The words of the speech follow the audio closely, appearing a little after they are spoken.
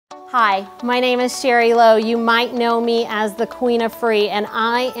Hi, my name is Sherry Lowe. You might know me as the Queen of Free, and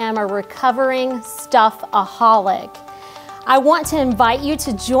I am a recovering stuff-aholic. I want to invite you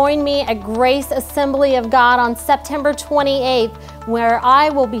to join me at Grace Assembly of God on September 28th, where I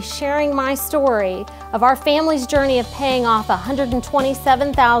will be sharing my story of our family's journey of paying off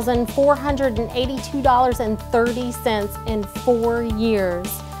 $127,482.30 in 4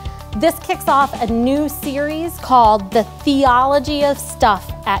 years. This kicks off a new series called The Theology of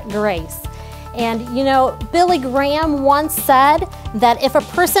Stuff at Grace. And you know, Billy Graham once said that if a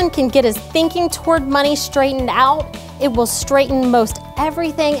person can get his thinking toward money straightened out, it will straighten most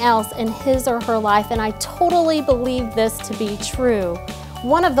everything else in his or her life, and I totally believe this to be true.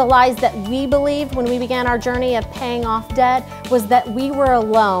 One of the lies that we believed when we began our journey of paying off debt was that we were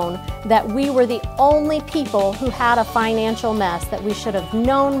alone, that we were the only people who had a financial mess, that we should have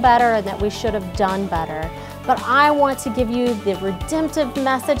known better and that we should have done better. But I want to give you the redemptive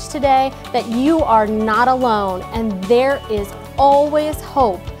message today that you are not alone, and there is always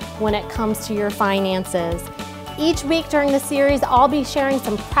hope when it comes to your finances. Each week during the series, I'll be sharing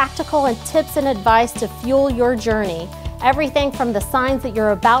some practical and tips and advice to fuel your journey. Everything from the signs that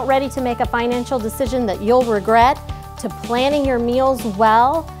you're about ready to make a financial decision that you'll regret, to planning your meals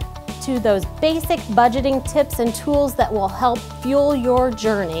well, to those basic budgeting tips and tools that will help fuel your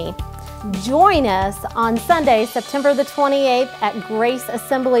journey. Join us on Sunday, September the 28th at Grace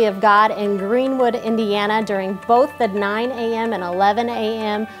Assembly of God in Greenwood, Indiana during both the 9 a.m. and 11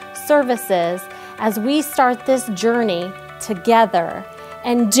 a.m. services as we start this journey together.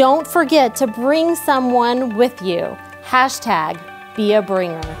 And don't forget to bring someone with you.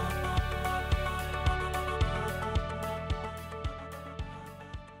 #BeABringer.